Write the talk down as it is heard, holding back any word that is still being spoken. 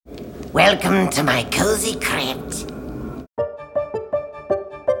Welcome to my cozy crypt.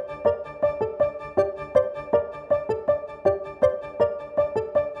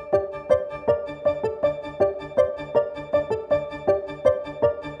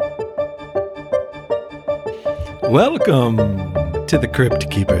 Welcome to the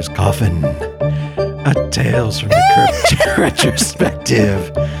Crypt Keeper's Coffin, a Tales from the Crypt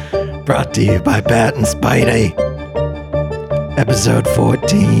retrospective, brought to you by Pat and Spidey. Episode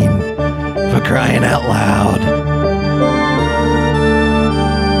 14, for crying out loud.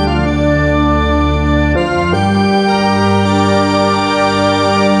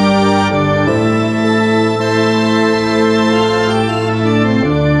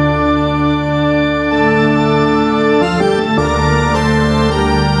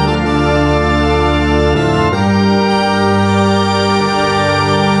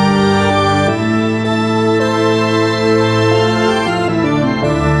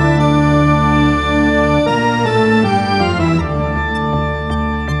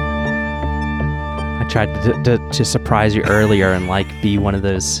 Tried to surprise you earlier and be one of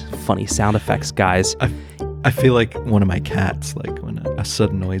those funny sound effects guys. I feel like one of my cats, when a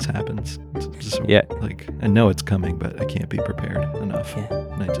sudden noise happens. Yeah. I know it's coming, but I can't be prepared enough. Yeah.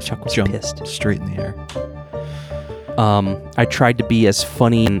 And I just Chuck was jump pissed. Straight in the air. I tried to be as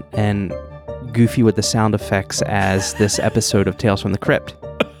funny and goofy with the sound effects as this episode of Tales from the Crypt.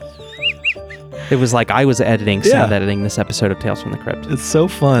 It was like I was sound editing this episode of Tales from the Crypt. It's so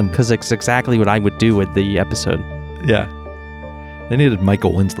fun. Because it's exactly what I would do with the episode. Yeah. They needed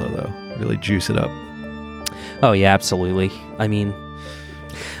Michael Winslow, though. Really juice it up. Oh, yeah, absolutely. I mean,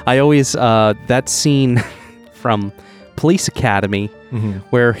 I always, that scene from Police Academy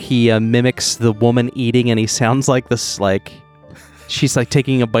where he mimics the woman eating and he sounds like this, she's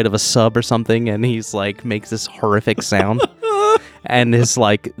taking a bite of a sub or something and he's makes this horrific sound. And is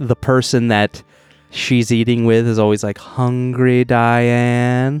the person that she's eating with is always hungry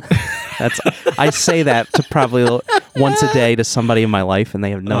Diane. I say that to probably once a day to somebody in my life and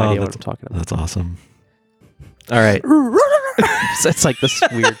they have no idea what I'm talking about. That's awesome. All right. So it's this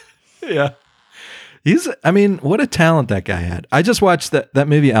weird. Yeah. What a talent that guy had. I just watched that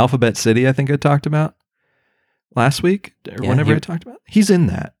movie Alphabet City, I think I talked about last week or whenever I talked about. He's in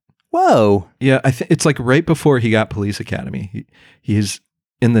that. Whoa. Yeah, I think it's right before he got Police Academy. He's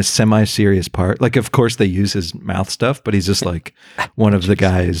in this semi-serious part. Of course they use his mouth stuff, but he's just one of the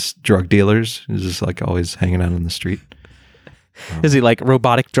guys, drug dealers, who's just always hanging out on the street. Is he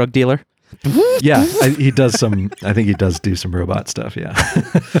robotic drug dealer? Yeah, he does I think he does do some robot stuff, yeah.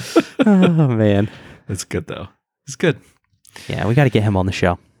 Oh, man. It's good, though. It's good. Yeah, we got to get him on the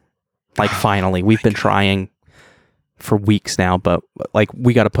show. Finally. We've been trying for weeks now, but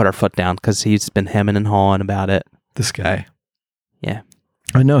we got to put our foot down because he's been hemming and hawing about it. This guy. Yeah.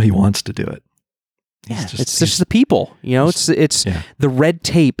 I know he wants to do it. It's just the people, it's the red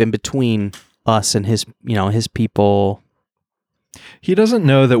tape in between us and his people. He doesn't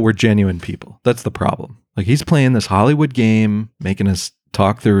know that we're genuine people. That's the problem. He's playing this Hollywood game, making us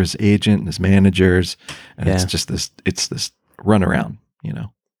talk through his agent and his managers. And it's just this runaround,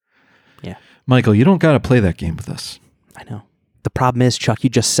 Yeah. Michael, you don't got to play that game with us. I know. The problem is, Chuck, you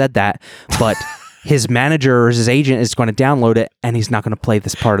just said that, but his manager or his agent is going to download it and he's not going to play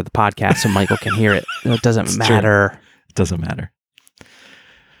this part of the podcast so Michael can hear it. It doesn't matter. True. It doesn't matter.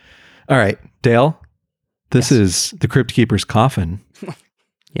 All right, Dale, this is The Crypt Keeper's Coffin.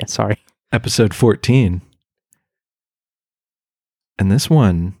 Yeah, sorry. Episode 14. And this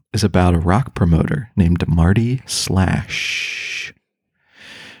one is about a rock promoter named Marty Slash.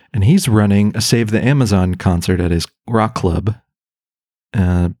 And he's running a Save the Amazon concert at his rock club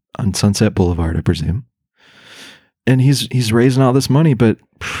on Sunset Boulevard, I presume. And he's raising all this money, but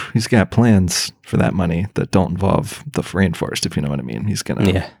he's got plans for that money that don't involve the rainforest, if you know what I mean. He's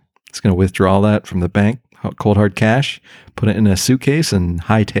gonna withdraw all that from the bank, cold hard cash, put it in a suitcase, and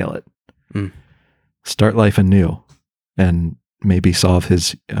hightail it. Start life anew, and maybe solve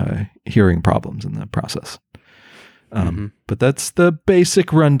his hearing problems in the process. But that's the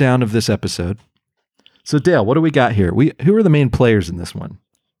basic rundown of this episode. So Dale, what do we got here? Who are the main players in this one?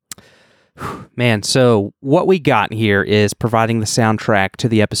 Man, so what we got here is providing the soundtrack to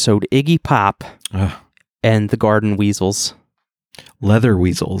the episode Iggy Pop and the Garden Weasels. Leather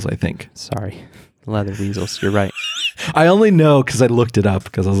Weasels, I think. Sorry. Leather Weasels, you're right. I only know because I looked it up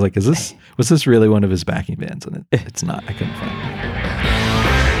because I was like, was this really one of his backing bands? And it's not. I couldn't find it.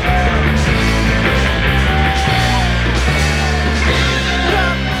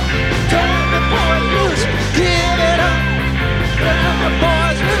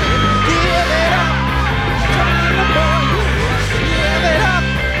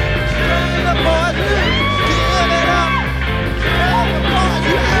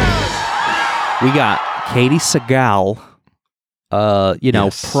 We got Katie Sagal,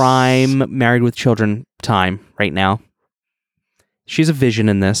 Yes. prime Married with Children time right now. She's a Vision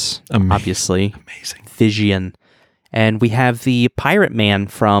in this, obviously. Amazing. Vision. And we have the pirate man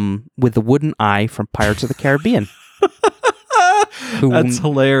with the wooden eye from Pirates of the Caribbean. That's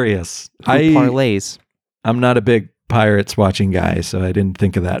hilarious. Who parlays. I'm not a big Pirates watching guy, so I didn't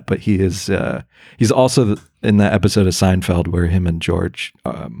think of that. But he is. He's also in that episode of Seinfeld where him and George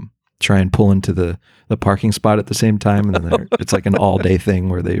try and pull into the parking spot at the same time, and then it's like an all day thing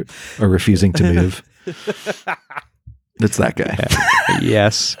where they are refusing to move. It's that guy.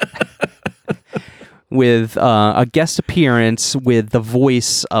 Yes. With a guest appearance with the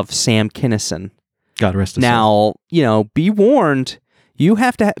voice of Sam Kinison. God rest his soul. Now, be warned, you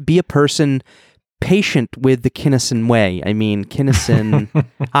have to be a person patient with the Kinison way. I mean, Kinison,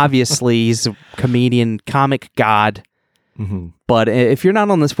 obviously, he's a comedian, comic god. Mm-hmm. But if you're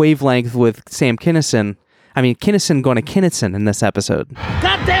not on this wavelength with Sam Kinison, I mean, Kinison going to Kinison in this episode.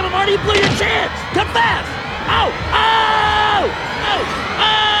 God damn it, Marty, you blew your chance! Come fast! Ow! Ow! Ow!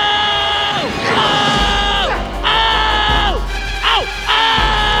 Ow! Ow! Ow! Ow!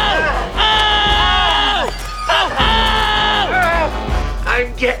 Ow! Ow! Ow!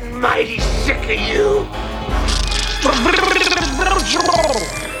 I'm getting mighty sick of you.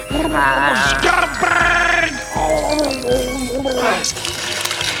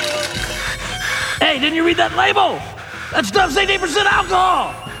 Hey, didn't you read that label? That stuff's 80%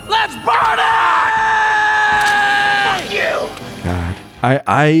 alcohol. Let's burn it! Fuck you. God,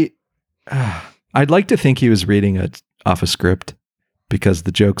 I'd like to think he was reading off a script because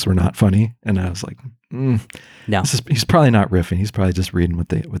the jokes were not funny, and I was like, No. he's probably not riffing. He's probably just reading what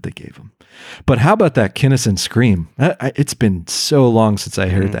they gave him. But how about that Kinison scream? It's been so long since I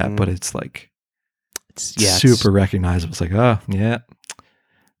heard that, but it's like super recognizable. It's like, oh yeah,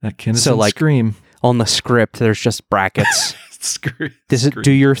 that Kinison scream. On the script, there's just brackets.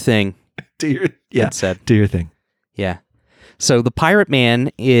 Do your thing. Do your thing. Yeah. So the pirate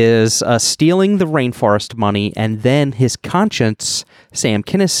man is stealing the rainforest money, and then his conscience, Sam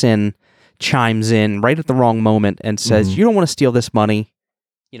Kinison, chimes in right at the wrong moment and says, "You don't want to steal this money."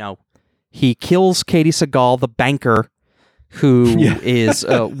 He kills Katie Sagal, the banker, who is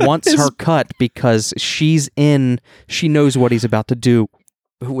wants her cut because she knows what he's about to do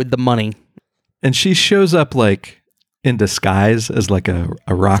with the money. And she shows up like in disguise as like a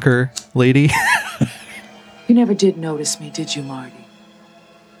rocker lady. You never did notice me, did you, Marty?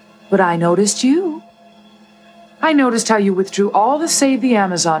 But I noticed you. I noticed how you withdrew all the Save the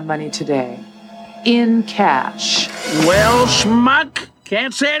Amazon money today. In cash. Well, schmuck,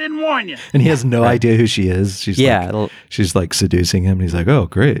 can't say I didn't warn you. And he has no idea who she is. She's like seducing him. And he's like, oh,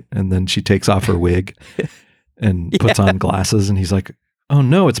 great. And then she takes off her wig and puts on glasses. And he's like, oh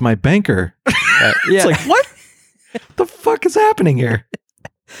no, it's my banker. It's like, what the fuck is happening here?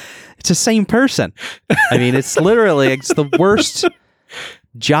 It's the same person. I mean, it's the worst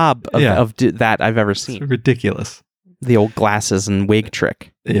job of that I've ever seen. It's ridiculous. The old glasses and wig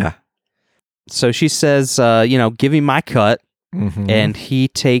trick. Yeah. So she says, give me my cut. Mm-hmm. And he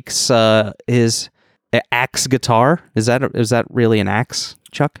takes his axe guitar. Is that really an axe,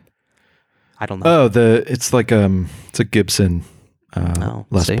 Chuck? I don't know. Oh, it's like it's a Gibson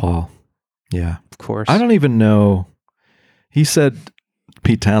Les Paul. Yeah. Of course. I don't even know. He said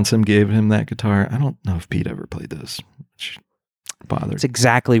Pete Townsend gave him that guitar. I don't know if Pete ever played those. Which bothered. That's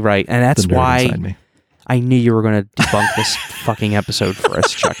exactly right. And that's why I knew you were going to debunk this fucking episode for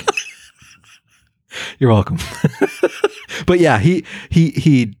us, Chuck. You're welcome. But yeah, he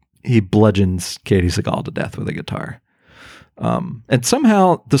bludgeons Katie Sagal to death with a guitar. And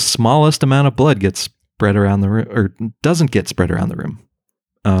somehow the smallest amount of blood gets spread around the room, or doesn't get spread around the room.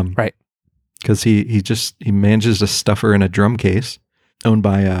 Right. Because he manages to stuff her in a drum case owned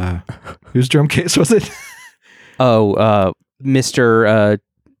by whose drum case was it? Oh, Mr.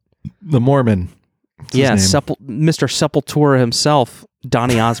 The Mormon. Yeah, Mr. Sepultura himself,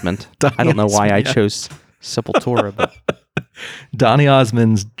 Donny Osmond. I don't know why I chose Sepultura, but Donny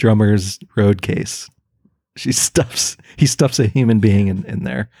Osmond's drummer's road case. He stuffs a human being in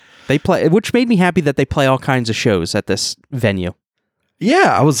there. They play, which made me happy that they play all kinds of shows at this venue.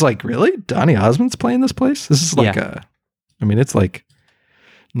 Yeah, I was like, really? Donny Osmond's playing this place? This is like it's like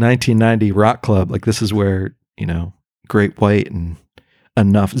 1990 rock club. Like this is where, Great White and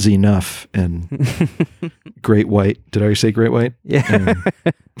Enough Z'Nuff and Great White. Did I already say Great White? Yeah. And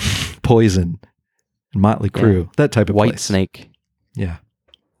Poison and Motley Crue. Yeah. That type of White place. Snake. Yeah.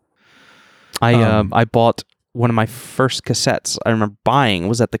 I bought one of my first cassettes I remember buying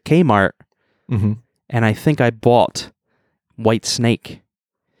was at the Kmart. Mm-hmm. And I think I bought White Snake.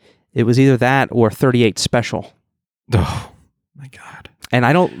 It was either that or 38 Special. Oh my God. And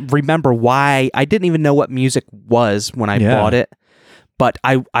I don't remember why. I didn't even know what music was when I bought it. But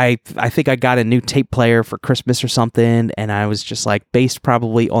I think I got a new tape player for Christmas or something, and I was just like, based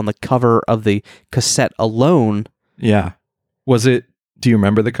probably on the cover of the cassette alone. Yeah. Was it, do you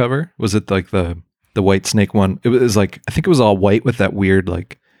remember the cover? Was it like the White Snake one? It was like, I think it was all white with that weird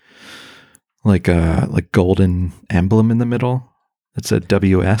like golden emblem in the middle. It said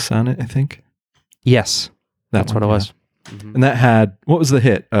WS on it, I think. Yes. That's what it was. Mm-hmm. And that had, what was the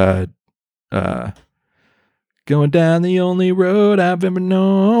hit? Going down the only road I've ever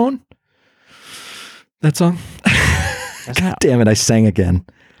known. That song? God damn it, I sang again.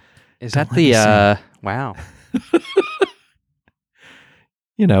 Is that the, wow.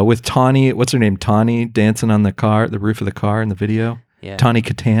 You know, with Tawny, what's her name? Tawny dancing on the roof of the car in the video. Yeah. Tawny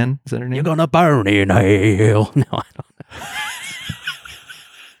Katan, is that her name? You're gonna burn in hell. No, I don't know.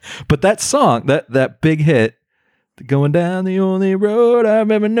 But that song, that big hit, going down the only road I've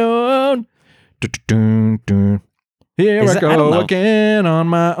ever known. Here I go again on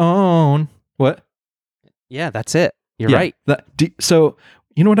my own. What? Yeah, that's it. You're right. So,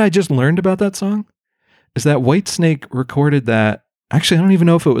 you know what I just learned about that song? Is that Whitesnake recorded that. Actually, I don't even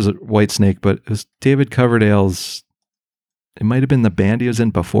know if it was a Whitesnake, but it was David Coverdale's. It might have been the band he was in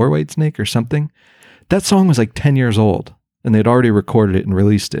before Whitesnake or something. That song was like 10 years old, and they'd already recorded it and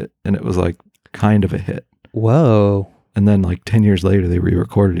released it, and it was like kind of a hit. Whoa. And then like 10 years later, they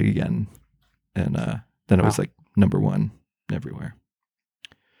re-recorded it again. And then it was like #1 everywhere.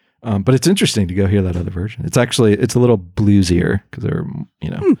 But it's interesting to go hear that other version. It's a little bluesier because they're,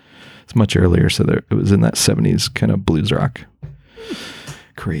 it's much earlier. So it was in that 70s kind of blues rock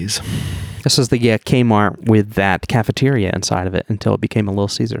craze. This is the Kmart with that cafeteria inside of it until it became a Little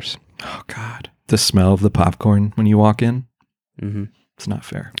Caesars. Oh, God. The smell of the popcorn when you walk in. Mm-hmm. It's not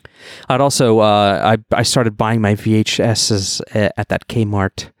fair. I'd also, I started buying my VHSs at that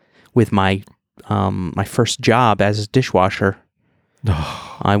Kmart with my my first job as a dishwasher.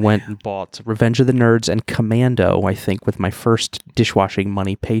 Oh, I went and bought Revenge of the Nerds and Commando, I think, with my first dishwashing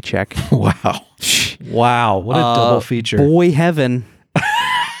money paycheck. Wow. Wow. What a double feature. Boy heaven.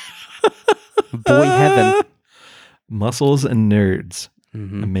 Boy heaven. Muscles and Nerds.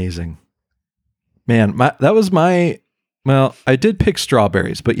 Mm-hmm. Amazing. Man, that was well, I did pick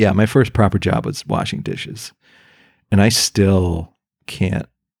strawberries, but yeah, my first proper job was washing dishes. And I still can't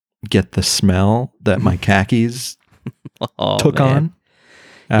get the smell that my khakis took on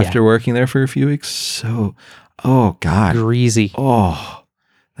after working there for a few weeks. So, oh God. Greasy. Oh,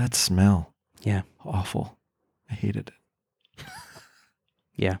 that smell. Yeah. Awful. I hated it.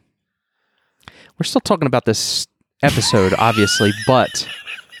 Yeah. We're still talking about this episode, obviously, but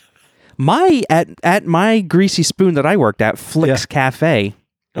at my greasy spoon that I worked at, Flicks Cafe,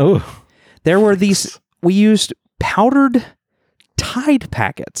 there were these, we used powdered Tide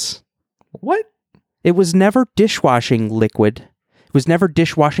packets. What? It was never dishwashing liquid. It was never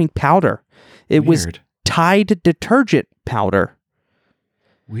dishwashing powder. It was Tide detergent powder.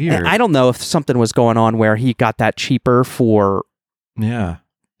 Weird. And I don't know if something was going on where he got that cheaper for... Yeah.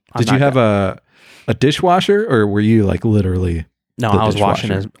 Did you have a dishwasher, or were you like literally... No, I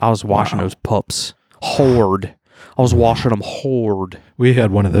was washing those pups. Horde. I was washing them horde. We had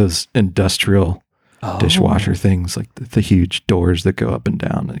one of those industrial dishwasher things, like the huge doors that go up and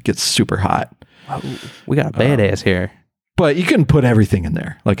down, and it gets super hot. Oh, we got a badass here. But you couldn't put everything in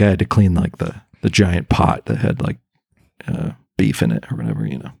there. Like I had to clean like the giant pot that had like beef in it or whatever,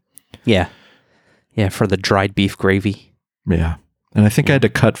 Yeah. Yeah, for the dried beef gravy. Yeah. And I think I had to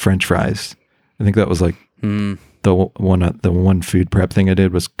cut French fries. I think that was like the one food prep thing I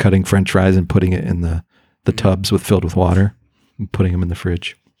did was cutting French fries and putting it in the tubs filled with water and putting them in the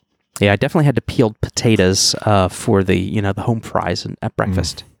fridge. Yeah, I definitely had to peel potatoes for the home fries at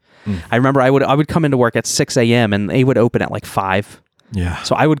breakfast. I remember I would come into work at 6 a.m. and they would open at like 5. Yeah.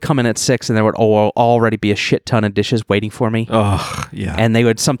 So I would come in at 6 and there would already be a shit ton of dishes waiting for me. Oh, yeah. And they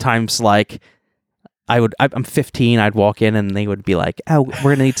would sometimes like, I'm 15, I'd walk in and they would be like, oh,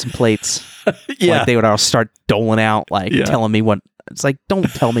 we're going to need some plates. Yeah. Like they would all start doling out, like telling me what, it's like, don't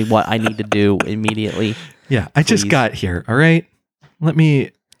tell me what I need to do immediately. Yeah. I just got here. All right. Let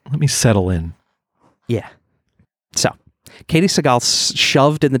me settle in. Yeah. So Katie Seagal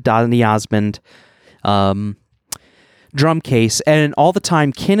shoved in the Donny Osmond drum case, and all the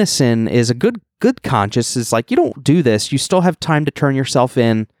time Kinnison is a good conscience, is like, you don't do this. You still have time to turn yourself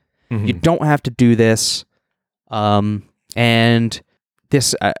in. Mm-hmm. You don't have to do this. And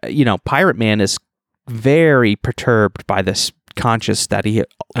this, Pirate Man is very perturbed by this conscience that he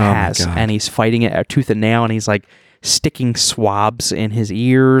has, and he's fighting it tooth and nail, and he's like, sticking swabs in his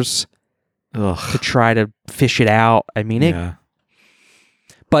ears to Ugh. try to fish it out. I mean, Yeah.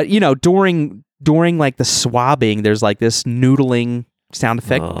 but during like the swabbing, there's like this noodling sound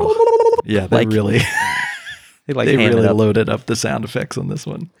effect. Ugh. Yeah, they Like, really They like they ham it really up. loaded up the sound effects on this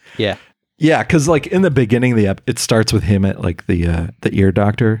one. Yeah. Yeah, because like in the beginning of the it starts with him at like the ear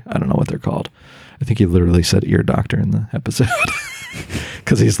doctor. I don't know what they're called. I think he literally said ear doctor in the episode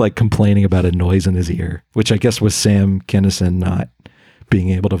because he's like complaining about a noise in his ear, which I guess was Sam Kinison not being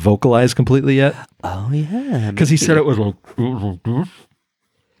able to vocalize completely yet. Oh yeah. Because he said it was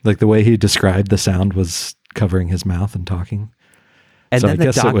like the way he described the sound was covering his mouth and talking. and so then I the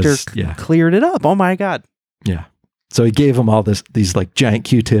guess it doctor was- yeah. cleared it up. Oh my god. Yeah. So he gave him all these like giant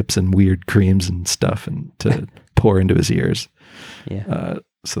Q-tips and weird creams and stuff and to pour into his ears. Yeah.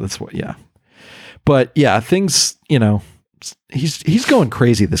 So that's what, yeah. But yeah, things, he's going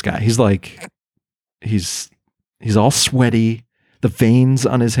crazy, this guy. He's like, he's all sweaty, the veins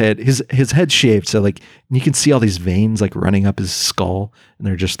on his head, his head's shaved. So like, you can see all these veins like running up his skull and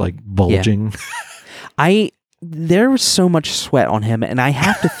they're just like bulging. There was so much sweat on him, and I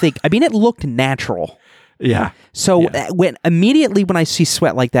have to think. I mean, it looked natural. Yeah. So Yeah. when I see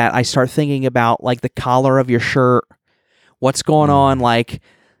sweat like that, I start thinking about like the collar of your shirt, what's going on, like,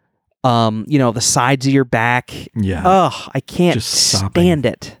 the sides of your back. Yeah. Ugh, I can't Just sopping. stand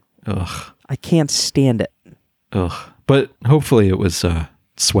it. Ugh. I can't stand it. Ugh. But hopefully it was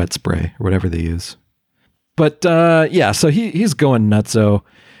sweat spray or whatever they use. But yeah, so he's going nutso,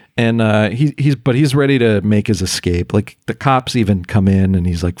 and he's ready to make his escape. Like the cops even come in, and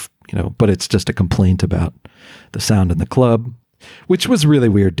he's like, but it's just a complaint about the sound in the club, which was really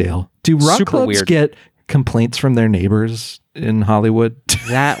weird. Dale, do rock Super clubs weird. get complaints from their neighbors in Hollywood?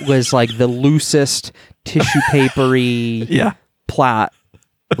 That was like the loosest tissue papery Yeah. plot.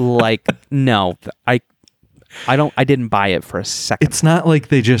 Like, no, I didn't buy it for a second. It's not like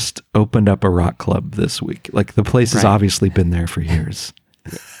they just opened up a rock club this week. Like the place has Right. obviously been there for years.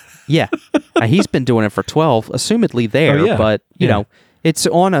 Yeah, he's been doing it for 12, assumedly there, Oh, yeah. but you Yeah. know, it's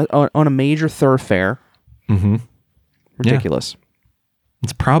on a major thoroughfare. Mm-hmm. Ridiculous.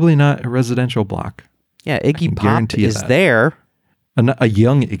 It's probably not a residential block. Yeah, can Iggy Pop guarantee you is that. there. A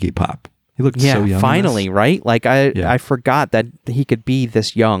young Iggy Pop. He looked Yeah, so young. in finally, this. right? Like I Yeah. forgot that he could be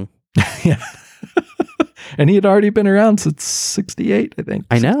this young. Yeah. And he had already been around since 68, I think.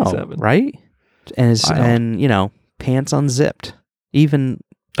 I know, 67. right? And Wild. and pants unzipped, even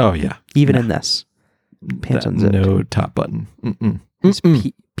Oh, yeah. in this pants unzipped. No top button. Mm-mm. His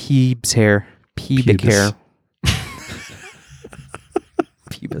Peebs hair, pubic Pubis. hair,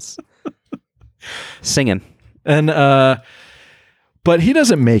 pubis. Singing. And, but he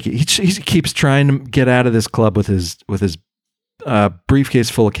doesn't make it. He keeps trying to get out of this club with his briefcase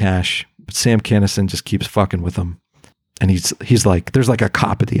full of cash. But Sam Kinison just keeps fucking with him. And he's like, there's like a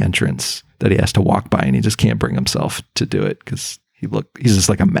cop at the entrance that he has to walk by, and he just can't bring himself to do it because he's just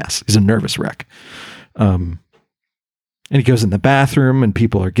like a mess. He's a nervous wreck. And he goes in the bathroom, and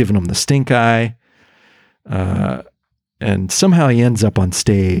people are giving him the stink eye. And somehow he ends up on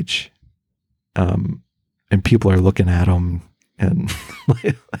stage. And people are looking at him, and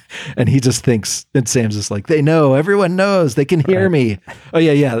and he just thinks, and Sam's just like, they know, everyone knows, they can hear me. Oh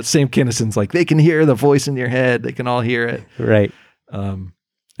yeah. Sam Kinison's like, they can hear the voice in your head, they can all hear it. Right. And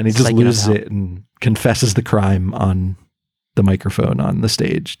he just Psyching him loses out. it and confesses the crime on the microphone on the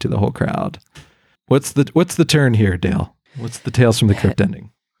stage to the whole crowd. What's the turn here, Dale? What's the Tales from the Crypt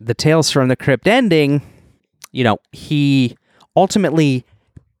ending? The Tales from the Crypt ending, he ultimately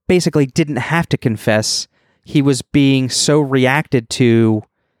basically didn't have to confess. He was being so reacted to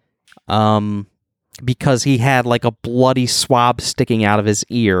because he had like a bloody swab sticking out of his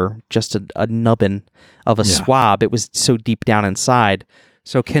ear, just a nubbin of a Yeah. swab. It was so deep down inside.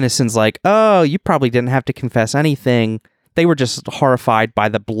 So Kinison's like, oh, you probably didn't have to confess anything. They were just horrified by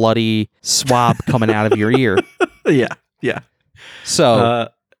the bloody swab coming out of your ear. Yeah. So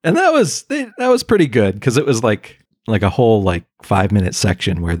And that was pretty good because it was like a whole 5-minute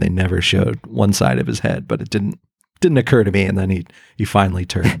section where they never showed one side of his head, but it didn't occur to me. And then he finally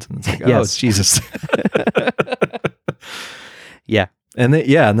turns, and it's like, Yes. oh Jesus. yeah. And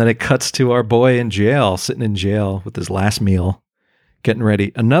then it cuts to our boy in jail, sitting in jail with his last meal, getting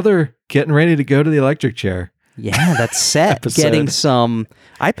ready to go to the electric chair. Yeah, that's set. Episode. Getting some.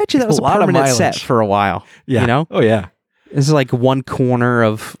 I bet you that was a A lot of permanent set mileage. for a while. Yeah. Oh yeah. This is like one corner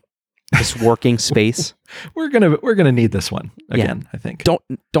of this working space. We're gonna need this one again, I think.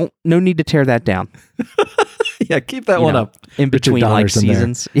 No need to tear that down. Yeah, keep that You one know, up. in Richard between like Donner's in there.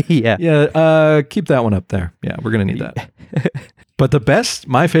 seasons. Yeah. Yeah, keep that one up there. Yeah, we're gonna need that. But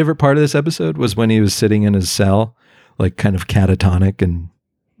my favorite part of this episode was when he was sitting in his cell like kind of catatonic and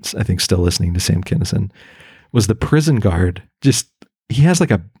I think still listening to Sam Kinison, was the prison guard. Just, he has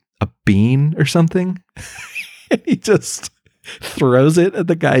like a bean or something and he just throws it at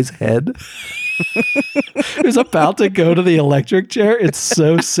the guy's head. He's about to go to the electric chair. It's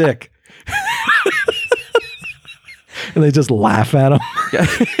so sick. And they just laugh at him.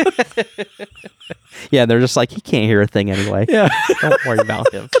 Yeah, they're just like, he can't hear a thing anyway. Yeah. Don't worry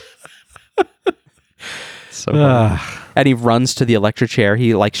about him. So funny. And he runs to the electric chair.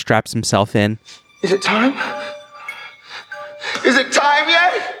 He like straps himself in. Is it time? Is it time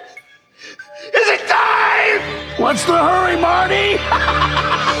yet? Is it time? What's the hurry, Marty?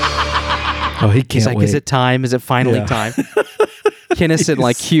 Oh, he can't He's like, wait. is it time? Is it finally Yeah. time? Kinnison,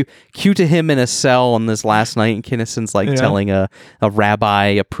 like, cue to him in a cell on this last night, and Kinnison's like telling a rabbi,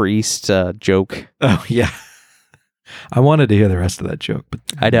 a priest joke. Oh, yeah. I wanted to hear the rest of that joke, but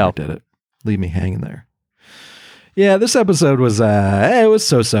I know. never did it. Leave me hanging there. Yeah, this episode was, it was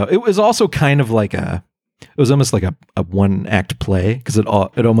so-so. It was also kind of like it was almost like a one-act play, because it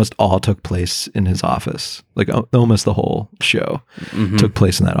almost all took place in his office. Like almost the whole show took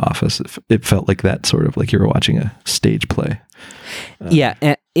place in that office. It felt like that, sort of like you were watching a stage play. Yeah,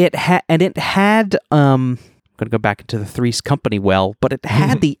 and it had I'm gonna go back into the Three's Company but it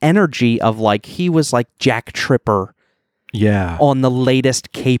had the energy of like he was like Jack Tripper Yeah. on the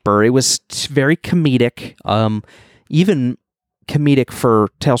latest caper. It was very comedic, even comedic for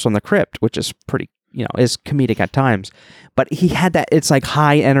Tales from the Crypt, which is pretty, is comedic at times. But he had that, it's like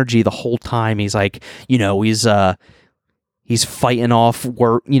high energy the whole time. He's like, he's fighting off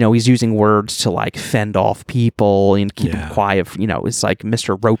he's using words to like fend off people and keep them quiet. It's like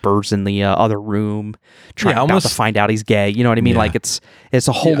Mr. Roper's in the other room trying not to find out he's gay. You know what I mean? Yeah. Like it's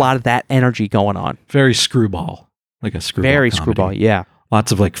a whole lot of that energy going on. Very screwball. Like a screwball Very comedy. screwball, yeah.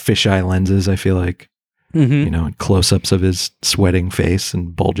 Lots of like fisheye lenses, I feel like. And close-ups of his sweating face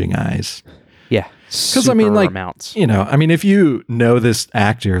and bulging eyes. Yeah. Because I mean, like, amounts. if you know this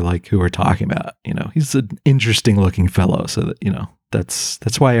actor, like who we're talking about, he's an interesting looking fellow. So that,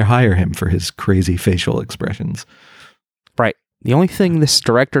 that's why I hire him, for his crazy facial expressions. Right. The only thing this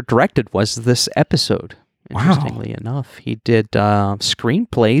director directed was this episode. Interestingly enough, he did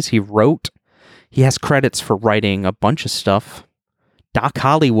screenplays. He has credits for writing a bunch of stuff. Doc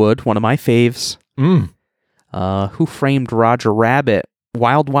Hollywood, one of my faves. Who Framed Roger Rabbit?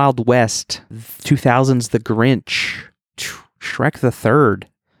 Wild Wild West, 2000's The Grinch, Shrek the Third.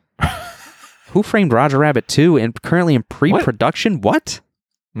 Who Framed Roger Rabbit 2 and currently in pre-production? What?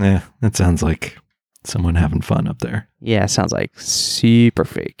 Yeah, that sounds like someone having fun up there. Yeah, sounds like super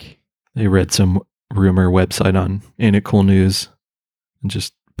fake. They read some rumor website on Ain't It Cool News and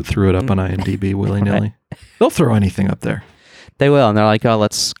just threw it up on IMDb willy-nilly. They'll throw anything up there. They will, and they're like, oh,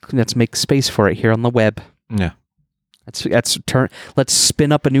 let's make space for it here on the web. Yeah. Let's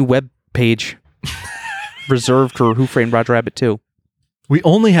spin up a new web page reserved for Who Framed Roger Rabbit 2. We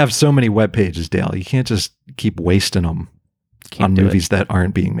only have so many web pages, Dale. You can't just keep wasting them on movies that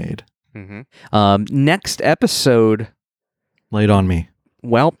aren't being made. Next episode. Lay it on me.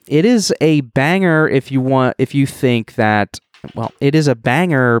 Well, it is a banger if you think that, it is a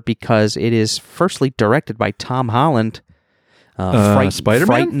banger because it is firstly directed by Tom Holland. Spider-Man?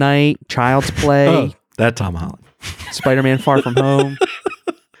 Fright Night, Child's Play. Oh, that Tom Holland. Spider-Man Far From Home.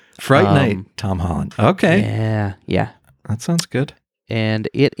 Fright Night, Tom Holland. Okay. Yeah. That sounds good. And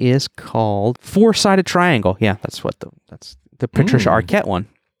it is called Four-Sided Triangle. Yeah, that's the Patricia Arquette one.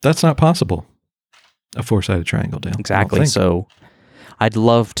 That's not possible. A four-sided triangle, Dale. Exactly. So I'd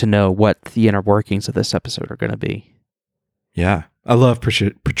love to know what the inner workings of this episode are going to be. Yeah. I love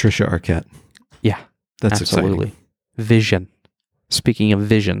Patricia Arquette. Yeah. That's absolutely. exciting. Vision. Speaking of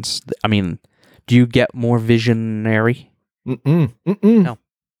visions, I mean, do you get more visionary? No.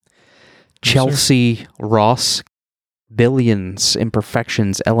 Chelsea Ross, Billions,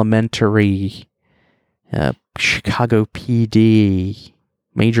 Imperfections, Elementary, Chicago PD,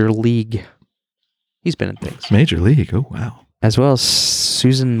 Major League. He's been in things. Major League. Oh, wow. As well as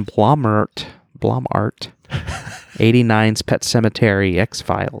Susan Blomart, 89's Pet Cemetery,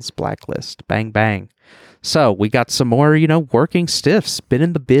 X-Files, Blacklist, Bang Bang. So we got some more, working stiffs. Been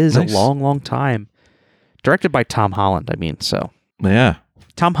in the biz a long, long time. Directed by Tom Holland, so. Yeah.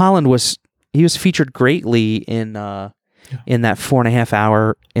 Tom Holland was featured greatly in that 4.5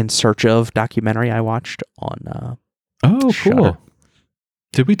 hour In Search Of documentary I watched on Oh, Shudder. cool.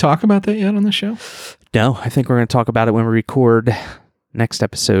 Did we talk about that yet on the show? No, I think we're going to talk about it when we record next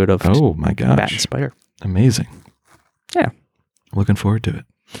episode of Oh my gosh. Bat and Spider. Amazing. Yeah. Looking forward to it.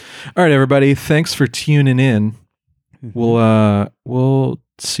 All right, everybody. Thanks for tuning in. We'll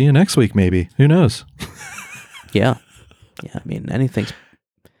see you next week, maybe. Who knows? Yeah. Yeah, I mean, anything's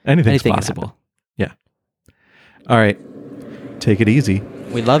Anything's Anything can possible. Yeah. All right. Take it easy.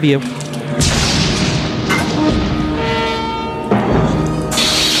 We love you.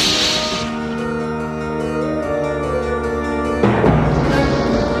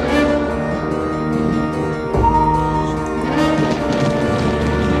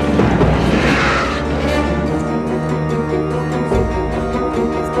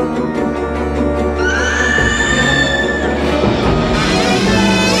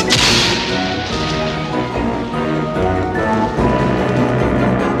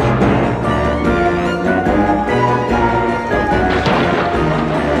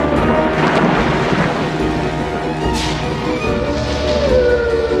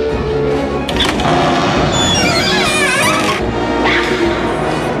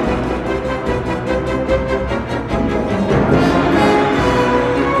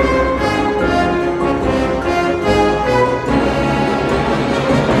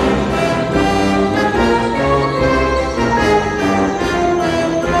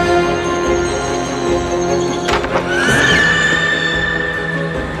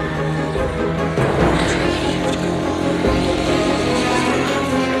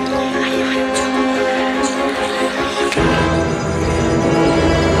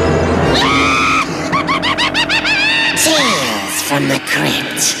 Tales from the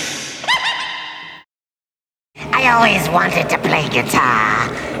Crypt. I always wanted to play guitar,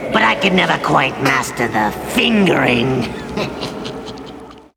 but I could never quite master the fingering.